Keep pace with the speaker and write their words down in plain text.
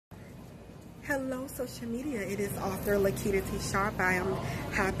Hello, social media. It is author Lakita T. Sharp. I am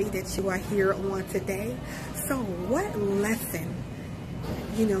happy that you are here on today. So, what lesson,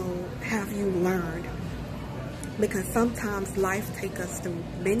 have you learned? Because sometimes life takes us through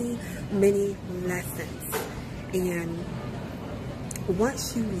many, many lessons. And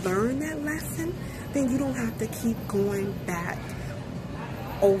once you learn that lesson, then you don't have to keep going back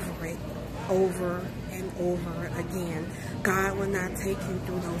over it, over and over again. God will not take you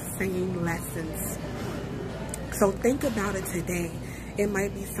through those same lessons. So think about it today. It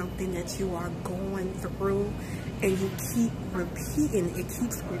might be something that you are going through and you keep repeating. It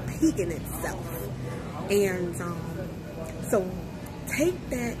keeps repeating itself. And so take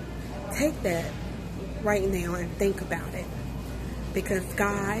that right now and think about it. Because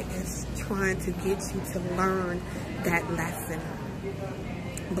God is trying to get you to learn that lesson.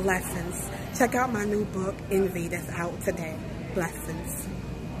 Blessings. Check out my new book, Envy, that's out today. Blessings.